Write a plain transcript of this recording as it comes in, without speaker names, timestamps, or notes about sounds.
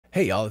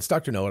Hey y'all, it's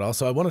Dr. Know-It-All.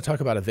 So I want to talk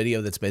about a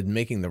video that's been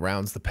making the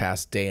rounds the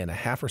past day and a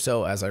half or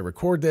so as I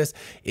record this.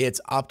 It's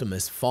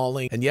Optimus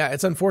falling. And yeah,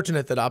 it's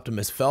unfortunate that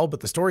Optimus fell,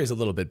 but the story is a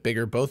little bit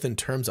bigger, both in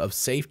terms of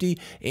safety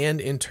and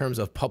in terms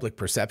of public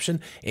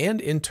perception and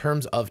in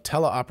terms of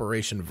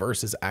teleoperation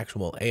versus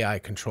actual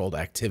AI-controlled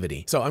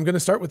activity. So I'm going to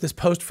start with this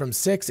post from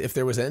 6. If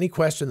there was any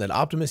question that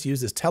Optimus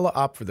uses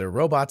teleop for their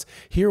robots,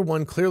 here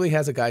one clearly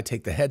has a guy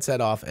take the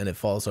headset off and it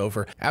falls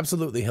over.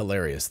 Absolutely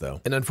hilarious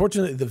though. And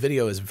unfortunately, the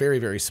video is very,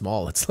 very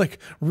small. It's like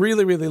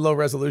really, really low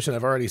resolution.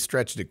 I've already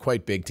stretched it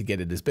quite big to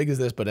get it as big as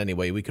this, but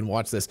anyway, we can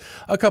watch this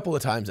a couple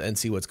of times and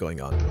see what's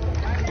going on.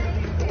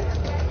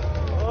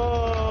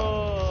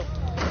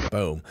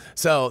 Boom.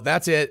 So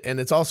that's it. And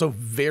it's also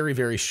very,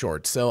 very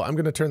short. So I'm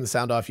going to turn the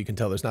sound off. You can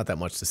tell there's not that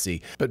much to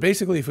see. But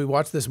basically, if we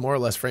watch this more or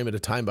less frame at a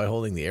time by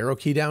holding the arrow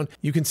key down,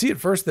 you can see at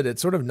first that it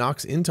sort of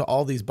knocks into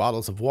all these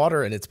bottles of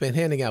water and it's been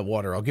handing out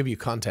water. I'll give you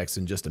context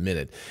in just a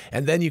minute.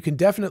 And then you can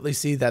definitely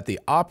see that the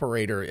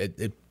operator,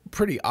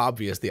 pretty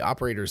obvious, the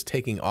operator is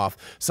taking off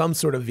some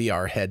sort of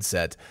VR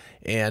headset.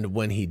 And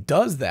when he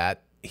does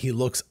that, he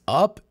looks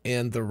up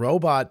and the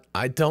robot,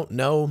 I don't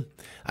know.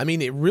 I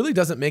mean, it really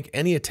doesn't make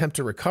any attempt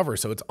to recover.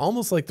 So it's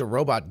almost like the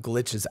robot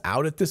glitches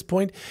out at this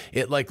point.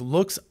 It like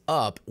looks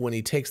up when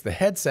he takes the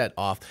headset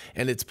off.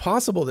 And it's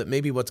possible that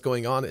maybe what's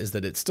going on is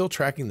that it's still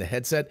tracking the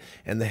headset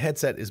and the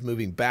headset is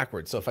moving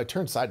backwards. So if I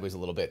turn sideways a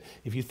little bit,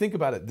 if you think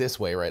about it this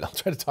way, right, I'll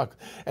try to talk.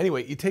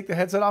 Anyway, you take the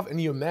headset off and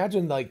you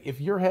imagine like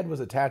if your head was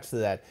attached to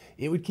that,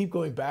 it would keep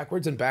going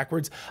backwards and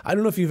backwards. I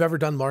don't know if you've ever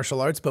done martial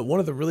arts, but one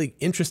of the really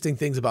interesting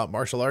things about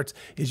martial arts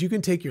is you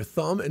can take your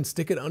thumb and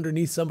stick it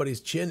underneath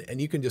somebody's chin and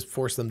you can just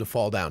force them to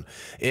fall down.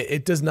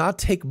 It does not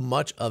take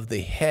much of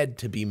the head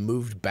to be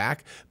moved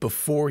back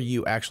before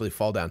you actually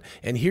fall down.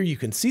 And here you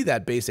can see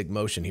that basic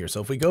motion here.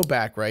 So if we go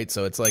back, right,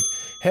 so it's like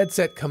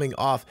headset coming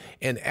off,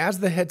 and as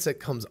the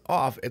headset comes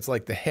off, it's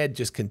like the head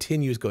just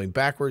continues going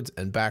backwards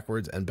and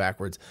backwards and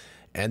backwards.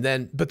 And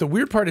then, but the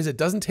weird part is it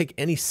doesn't take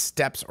any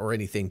steps or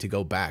anything to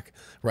go back,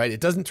 right? It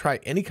doesn't try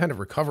any kind of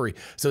recovery.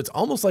 So it's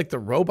almost like the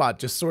robot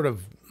just sort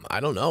of, I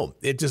don't know,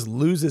 it just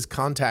loses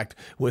contact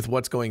with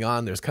what's going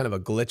on. There's kind of a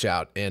glitch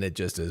out and it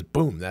just is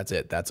boom, that's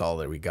it. That's all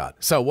that we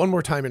got. So one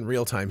more time in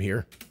real time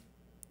here,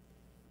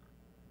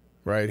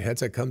 right?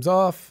 Headset comes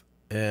off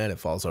and it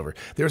falls over.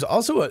 There's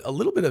also a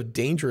little bit of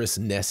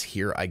dangerousness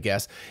here, I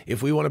guess,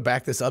 if we want to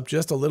back this up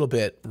just a little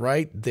bit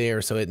right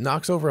there. So it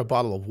knocks over a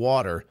bottle of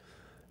water.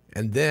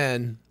 And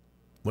then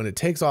when it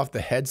takes off the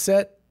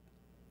headset,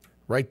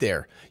 right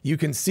there, you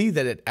can see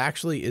that it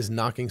actually is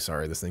knocking,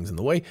 sorry, this thing's in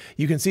the way.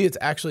 You can see it's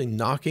actually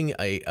knocking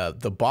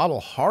the bottle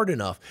hard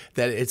enough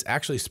that it's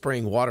actually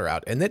spraying water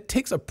out. And that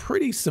takes a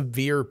pretty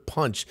severe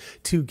punch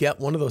to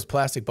get one of those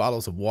plastic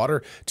bottles of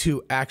water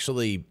to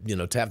actually, you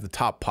know, to have the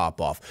top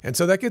pop off. And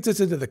so that gets us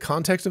into the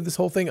context of this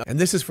whole thing. And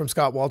this is from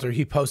Scott Walter.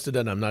 He posted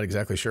it. I'm not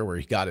exactly sure where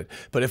he got it.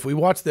 But if we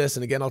watch this,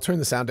 and again, I'll turn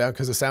the sound down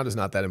because the sound is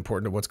not that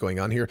important to what's going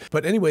on here.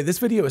 But anyway, this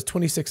video is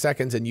 26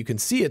 seconds and you can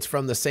see it's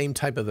from the same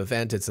type of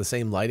event. It's the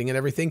same lighting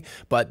and everything,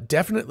 but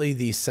definitely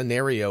the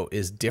scenario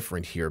is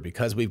different here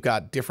because we've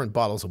got different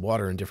bottles of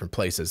water in different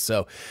places.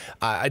 So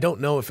I don't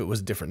know if it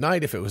was a different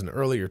night, if it was an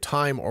earlier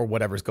time or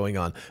whatever's going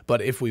on.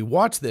 But if we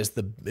watch this,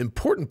 the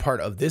important part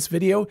of this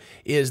video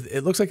is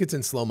it looks like it's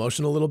in slow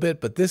motion a little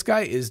bit, but this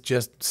guy is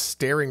just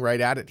staring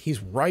right at it.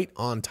 He's right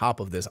on top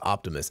of this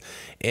Optimus.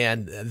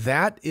 And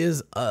that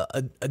is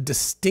a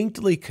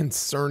distinctly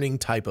concerning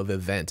type of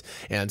event.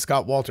 And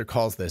Scott Walter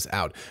calls this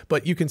out,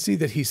 but you can see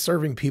that he's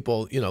serving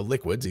people, you know,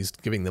 liquids. He's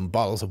giving them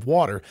bottles of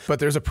water, but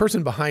there's a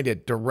person behind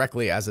it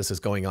directly as this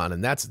is going on.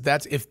 And that's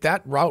if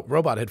that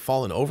robot had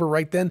fallen over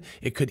right then,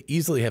 it could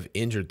easily have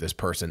injured this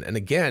person. And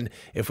again,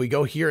 if we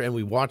go here and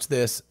we watch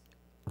this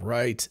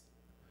right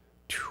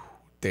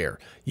there,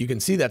 you can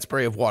see that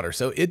spray of water.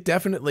 So it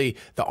definitely,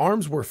 the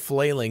arms were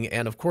flailing.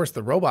 And of course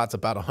the robot's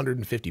about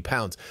 150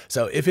 pounds.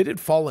 So if it had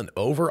fallen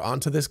over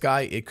onto this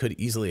guy, it could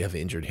easily have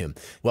injured him.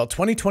 Well,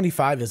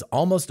 2025 is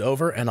almost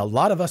over. And a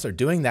lot of us are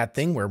doing that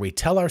thing where we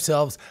tell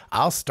ourselves,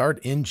 I'll start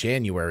in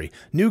January.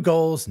 New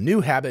goals,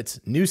 new habits,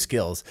 new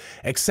skills,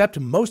 except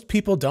most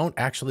people don't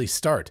actually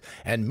start.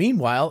 And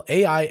meanwhile,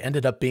 AI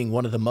ended up being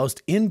one of the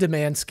most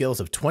in-demand skills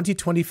of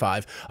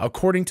 2025,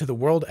 according to the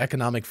World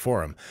Economic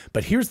Forum.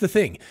 But here's the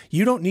thing,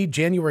 you don't need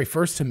January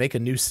 1st to make a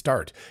new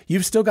start.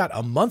 You've still got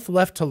a month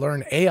left to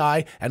learn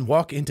AI and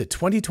walk into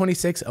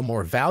 2026 a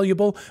more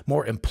valuable,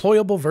 more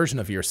employable version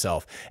of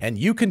yourself. And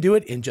you can do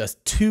it in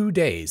just 2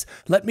 days.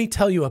 Let me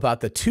tell you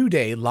about the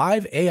 2-day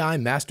live AI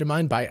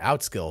mastermind by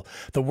Outskill,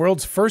 the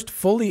world's first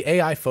fully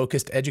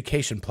AI-focused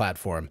education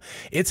platform.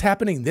 It's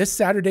happening this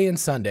Saturday and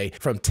Sunday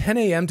from 10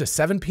 a.m. to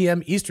 7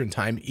 p.m. Eastern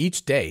Time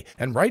each day.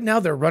 And right now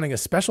they're running a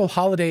special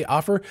holiday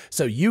offer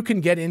so you can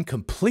get in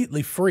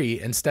completely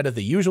free instead of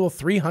the usual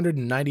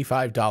 $395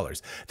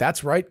 $95.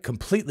 That's right,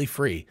 completely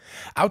free.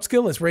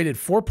 Outskill is rated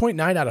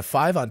 4.9 out of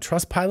 5 on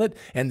Trustpilot,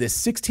 and this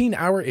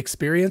 16-hour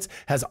experience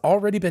has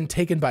already been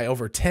taken by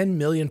over 10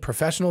 million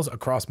professionals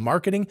across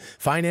marketing,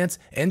 finance,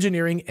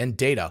 engineering, and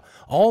data,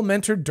 all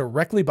mentored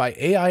directly by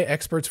AI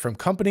experts from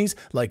companies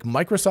like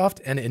Microsoft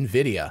and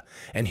NVIDIA.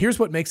 And here's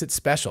what makes it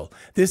special.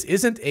 This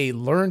isn't a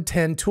learn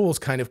 10 tools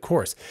kind of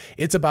course.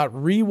 It's about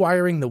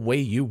rewiring the way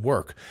you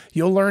work.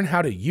 You'll learn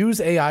how to use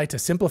AI to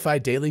simplify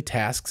daily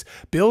tasks,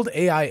 build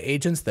AI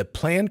agents that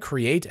plan,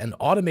 create, and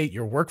automate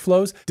your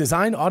workflows,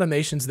 design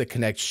automations that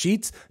connect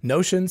Sheets,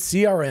 Notion,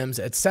 CRMs,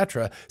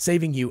 etc.,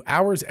 saving you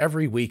hours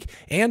every week,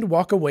 and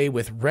walk away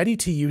with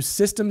ready-to-use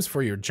systems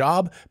for your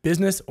job,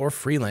 business, or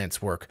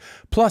freelance work.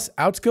 Plus,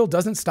 Outskill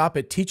doesn't stop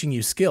at teaching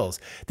you skills.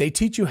 They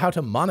teach you how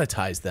to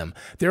monetize them.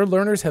 Their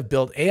learners have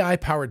built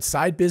AI-powered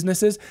side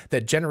businesses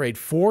that generate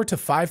 $4,000 to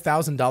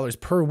 $5,000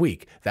 per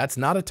week. That's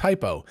not a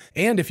typo.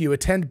 And if you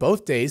attend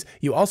both days,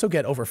 you also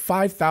get over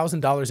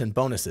 $5,000 in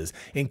bonuses,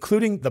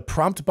 including the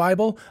Prompt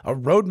Bible, a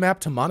roadmap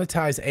to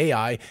monetize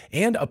AI,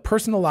 and a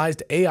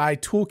personalized AI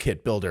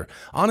toolkit builder.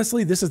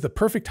 Honestly, this is the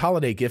perfect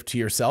holiday gift to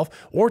yourself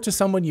or to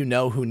someone you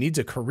know who needs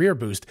a career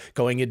boost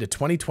going into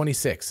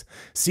 2026.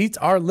 Seats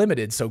are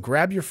limited, so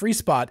grab your free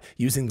spot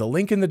using the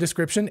link in the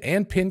description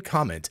and pinned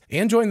comment.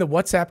 And join the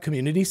WhatsApp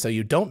community so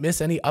you don't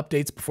miss any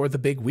updates before the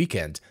big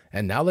weekend.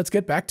 And now let's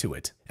get back to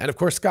it. And of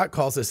course, Scott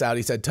calls this out.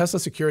 He said, Tesla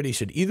security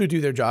should either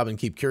do their job and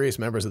keep curious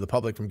members of the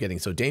public from getting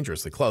so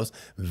dangerously close.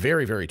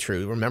 Very, very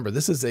true. Remember,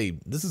 this is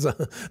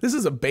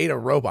a beta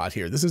robot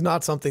here. This is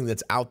not something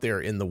that's out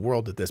there in the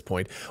world at this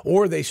point.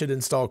 Or they should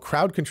install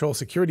crowd control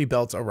security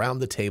belts around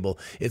the table.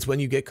 It's when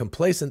you get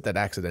complacent that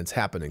accidents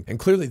happening. And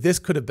clearly this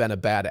could have been a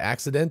bad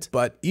accident.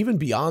 But even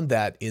beyond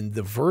that, in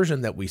the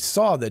version that we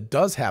saw that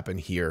does happen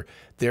here,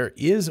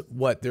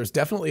 there's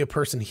definitely a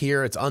person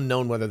here. It's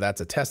unknown whether that's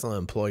a Tesla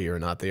employee or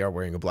not. They are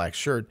wearing a black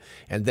shirt.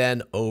 And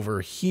then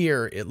over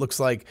here, it looks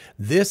like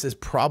this is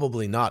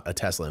probably not a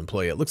Tesla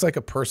employee. It looks like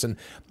a person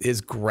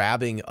is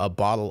grabbing a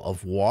bottle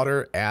of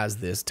water as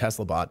this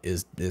Tesla bot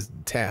is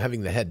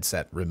having the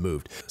headset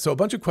removed. So a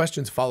bunch of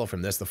questions follow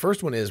from this. The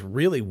first one is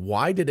really,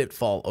 why did it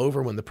fall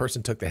over when the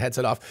person took the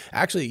headset off?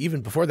 Actually,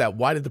 even before that,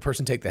 why did the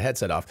person take the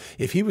headset off?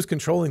 If he was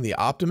controlling the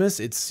Optimus,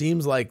 it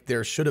seems like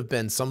there should have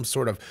been some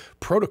sort of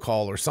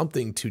protocol or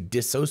something to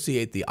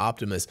dissociate the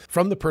Optimus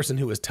from the person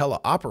who was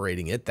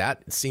teleoperating it.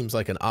 That seems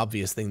like an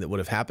obvious thing that would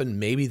have happened.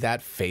 Maybe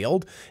that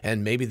failed,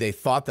 and maybe they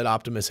thought that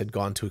Optimus had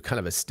gone to kind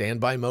of a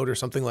standby mode or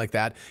something like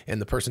that,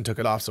 and the person took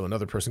it off so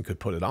another person could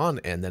put it on,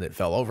 and then it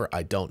fell over.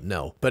 I don't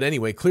know. But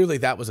anyway, clearly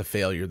that was a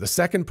failure. The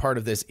second part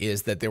of this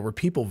is that there were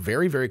people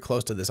very, very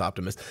close to this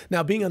Optimus.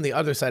 Now, being on the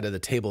other side of the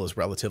table is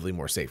relatively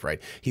more safe,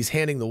 right? He's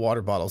handing the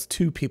water bottles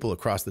to people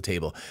across the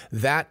table.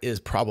 That is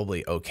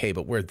probably okay.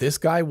 But where this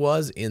guy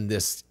was in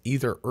this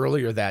either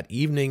earlier that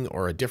evening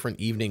or a different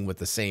evening with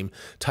the same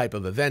type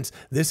of events,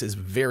 this is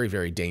very,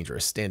 very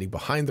dangerous, standing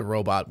behind the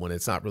robot when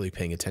it's not really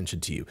paying attention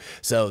to you.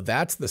 So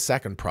that's the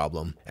second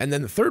problem. And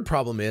then the third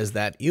problem is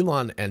that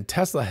Elon and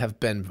Tesla have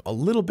been a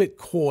little bit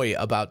coy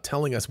about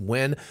telling us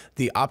when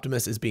the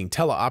Optimus is being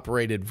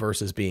teleoperated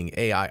versus being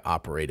AI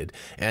operated.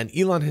 And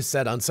Elon has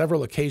said on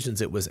several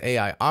occasions it was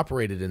AI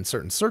operated in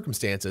certain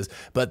circumstances,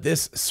 but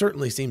this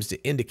certainly seems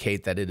to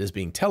indicate that it is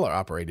being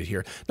teleoperated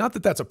here. Not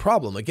that that's a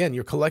problem. Again,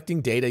 you're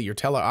collecting data, you're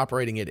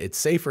teleoperating it. It's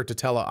safer to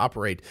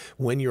teleoperate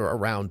when you're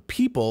around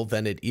people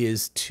than it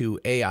is to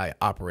AI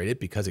operate it,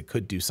 because it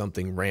could do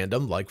something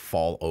random like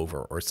fall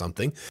over or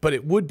something. But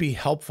it would be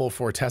helpful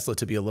for Tesla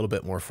to be a little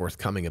bit more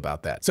forthcoming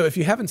about that. So if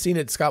you haven't seen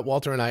it, Scott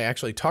Walter and I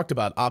actually talked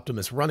about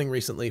Optimus running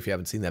recently. If you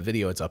haven't seen that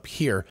video, it's up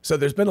here. So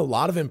there's been a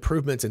lot of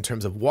improvements in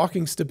terms of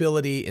walking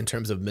stability, in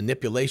terms of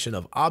manipulation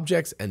of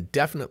objects, and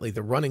definitely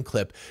the running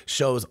clip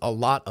shows a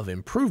lot of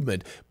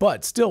improvement.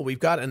 But still, we've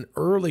got an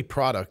early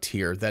product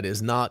here that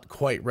is not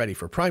quite ready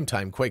for prime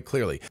time, quite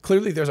clearly.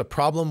 Clearly, there's a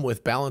problem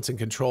with balance and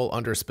control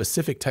under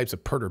specific types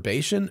of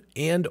perturbation,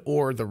 and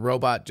or the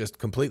robot just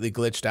completely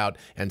glitched out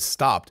and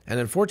stopped. And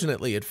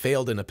unfortunately, it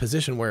failed in a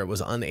position where it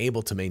was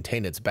unable to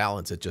maintain its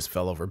balance. It just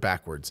fell over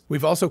backwards.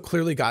 We've also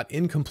clearly got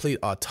incomplete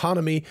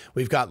autonomy.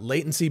 We've got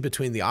latency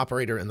between the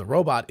operator and the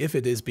robot if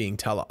it is being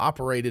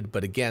teleoperated,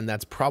 but again,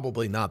 that's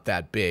probably not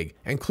that big.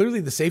 And clearly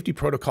the safety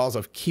protocols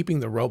of keeping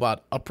the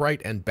robot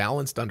upright and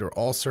balanced under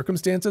all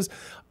circumstances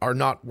are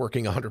not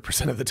working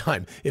 100% of the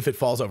time if it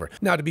falls over.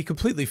 Now, to be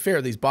completely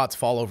fair, these bots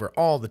fall over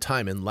all the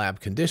time in lab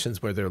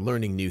conditions where they're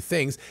learning new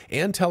things,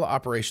 and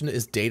teleoperation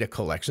is data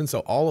collection, so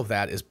all of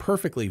that is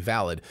perfectly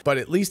valid. But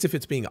at least if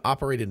it's being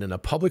operated in a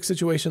public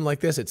situation like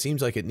this, it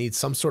seems like it needs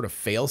some sort of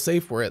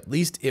fail-safe where at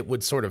least it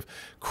would sort of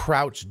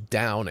crouch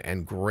down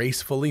and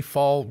gracefully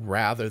fall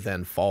rather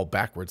than fall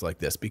backwards like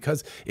this,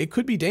 because it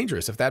could be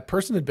dangerous. If that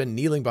person had been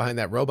kneeling behind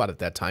that robot at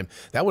that time,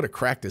 that would have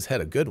cracked his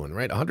head a good one,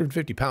 right?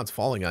 150 pounds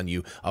falling on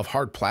you of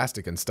hard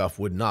plastic and stuff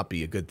would not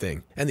be a good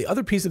thing. And the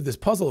other piece of this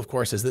puzzle, of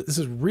course, is that this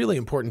is really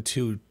important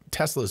to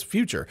Tesla's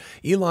future.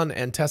 Elon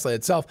and Tesla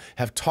itself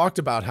have talked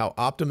about how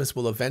Optimus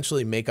will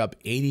eventually make up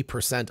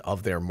 80%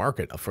 of their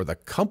market for the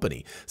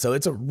company. So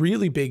it's a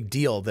really big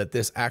deal that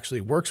this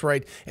actually works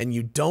right, and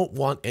you don't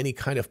want any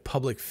kind of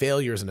public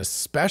failures, and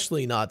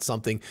especially not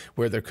something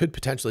where there could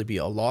potentially be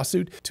a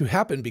lawsuit to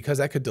happen, because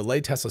that could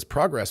delay Tesla's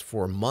progress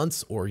for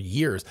months or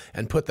years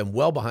and put them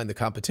well behind the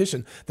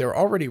competition. They're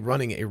already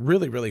running a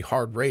really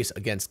hard race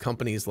against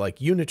companies like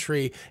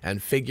Unitree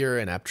and Figure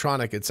and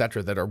Aptronic,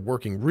 etc., that are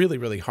working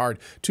really hard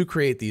to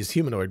create these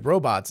humanoid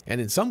robots,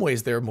 and in some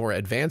ways they're more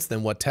advanced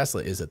than what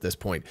Tesla is at this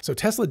point. So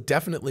Tesla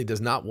definitely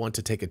does not want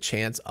to take a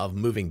chance of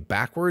moving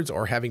backwards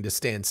or having to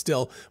stand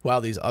still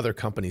while these other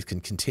companies can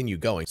continue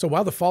going. So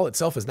while the fall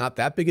itself is not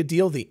that big a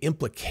deal, the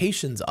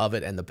implications of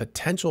it and the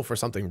potential for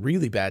something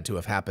really bad to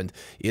have happened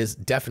is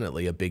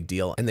definitely a big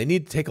deal, and they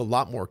need to take a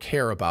lot more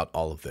care about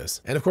all of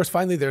this. And of course,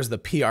 finally, there's the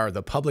PR,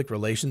 the public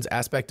relations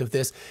aspect of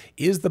this.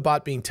 Is the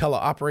bot being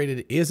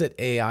teleoperated? Is it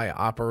AI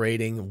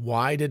operating?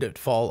 Why did it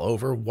fall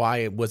over?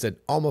 Why was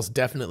it almost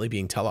definitely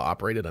being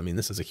teleoperated? I mean,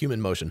 this is a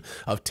human motion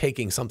of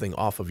taking something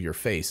off of your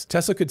face.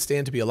 Tesla could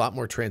stand to be a lot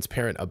more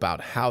transparent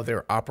about how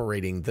they're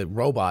operating the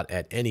robot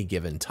at any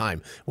given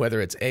time,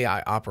 whether it's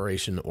AI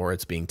operation or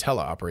it's being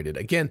teleoperated.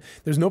 Again,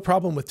 there's no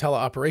problem with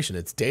teleoperation.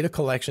 It's data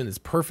collection. It's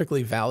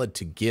perfectly valid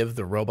to give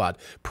the robot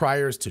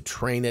priors, to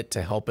train it,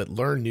 to help it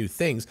learn new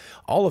things.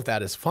 All of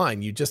that is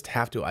fine. You just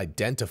have to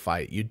identify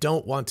it. You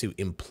don't want to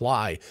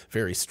imply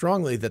very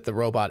strongly that the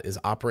robot is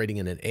operating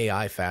in an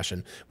AI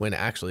fashion when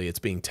actually it's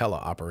being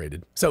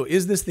teleoperated. So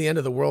is this the end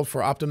of the world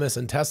for Optimus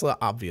and Tesla?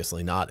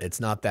 Obviously not. It's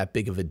not that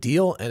big of a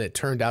deal, and it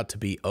turned out to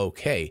be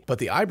okay. But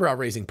the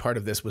eyebrow-raising part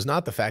of this was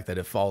not the fact that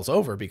it falls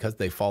over, because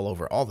they fall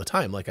over all the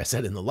time, like I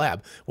said, in the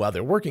lab while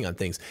they're working on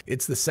things.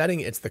 It's the setting,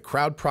 it's the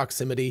crowd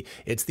proximity,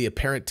 it's the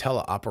apparent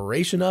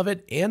teleoperation of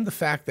it, and the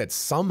fact that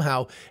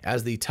somehow,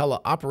 as the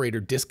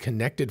teleoperator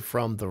disconnected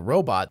from the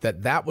robot,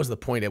 that was the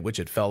point at which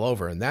it fell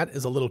over. And that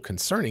is a little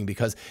concerning,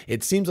 because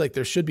it seems like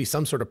there should be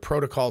some sort of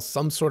protocol,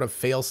 some sort of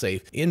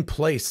fail-safe in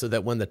place, so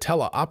that when the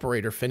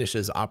teleoperator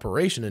finishes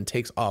operation and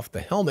takes off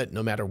the helmet,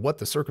 no matter what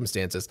the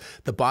circumstances,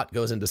 the bot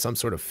goes into some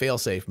sort of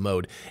fail-safe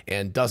mode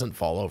and doesn't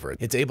fall over.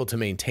 It's able to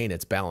maintain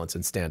its balance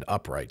and stand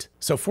upright.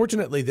 So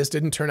fortunately, this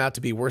didn't turn out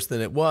to be worse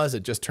than it was.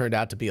 It just turned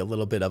out to be a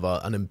little bit of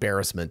an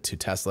embarrassment to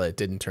Tesla. It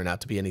didn't turn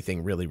out to be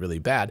anything really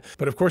bad,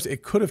 but of course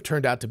it could have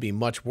turned out to be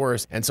much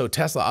worse. And so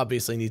Tesla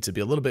obviously needs to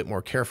be a little bit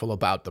more careful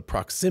about the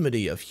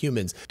proximity of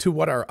humans to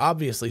what are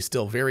obviously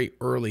still very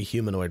early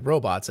humanoid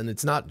robots. And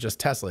it's not just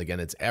Tesla, again,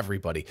 it's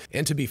everybody.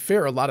 And to be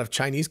fair, a lot of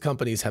Chinese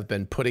companies have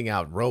been putting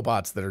out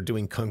robots that are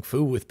doing kung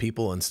fu with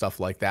people and stuff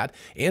like that.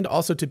 And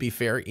also, to be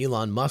fair,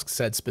 Elon Musk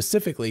said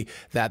specifically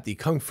that the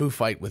kung fu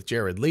fight with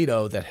Jared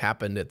Leto that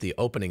happened at the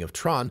opening of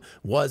Tron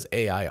was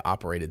AI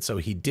operated. So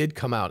he did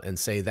come out and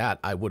say that.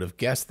 I would have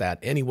guessed that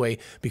anyway,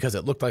 because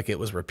it looked like it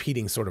was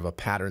repeating sort of a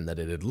pattern that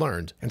it had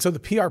learned. And so the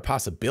PR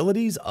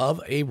possibilities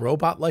of a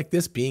robot like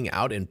this being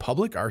out in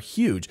public are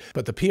huge,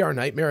 but the PR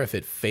nightmare, if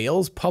it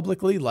fails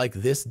publicly like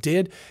this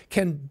did,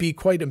 can be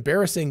quite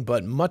embarrassing.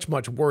 But much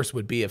worse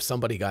would be if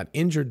somebody got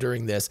injured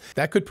during this.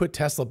 That could put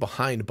Tesla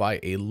behind by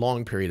a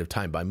long period of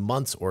time, by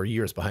months or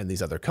years behind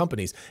these other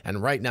companies.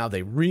 And right now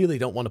they really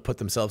don't want to put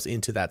themselves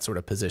into that sort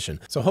of position.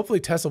 So hopefully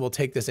Tesla will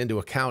take this into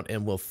account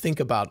and will think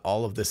about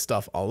all of this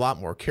stuff a lot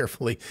more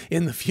carefully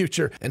in the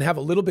future, and have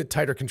a little bit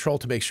tighter control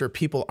to make sure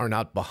people are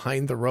not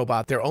behind the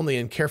robot. They're only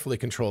in carefully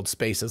controlled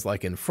spaces,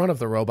 like in front of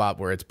the robot,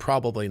 where it's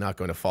probably not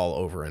going to fall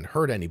over and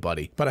hurt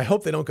anybody. But I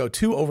hope they don't go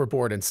too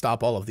overboard and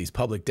stop all of these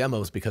public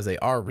demos, because they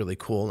are really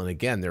cool. And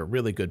again, they're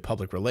really good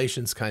public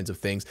relations kinds of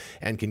things,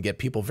 and can get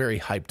people very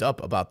hyped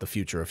up about the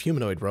future of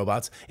humanoid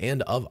robots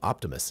and of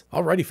Optimus.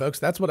 Alrighty, folks,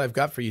 that's what I've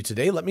got for you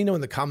today. Let me know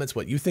in the comments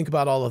what you think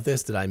about all of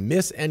this. Did I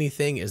miss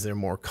anything? Is there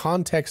more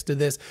context to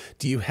this?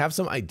 Do you have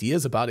some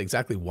ideas about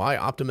exactly why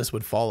Optimus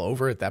would fall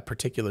over at that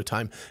particular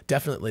time?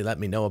 Definitely let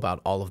me know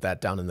about all of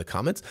that down in the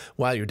comments.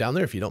 While you're down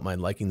there, if you don't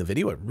mind liking the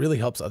video, it really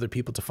helps other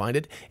people to find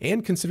it,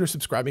 and consider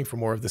subscribing for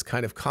more of this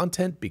kind of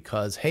content,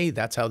 because hey,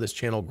 that's how this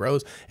channel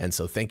grows. And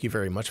so thank you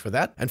very much for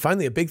that. And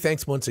finally, a big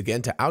thanks once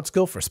again to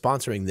Outskill for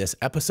sponsoring this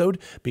episode.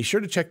 Be sure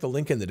to check the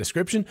link in the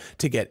description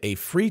to get a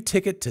free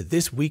ticket to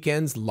this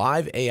weekend's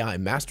live AI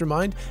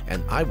mastermind,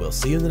 and I will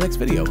see you in the next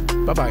video.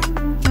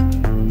 Bye-bye.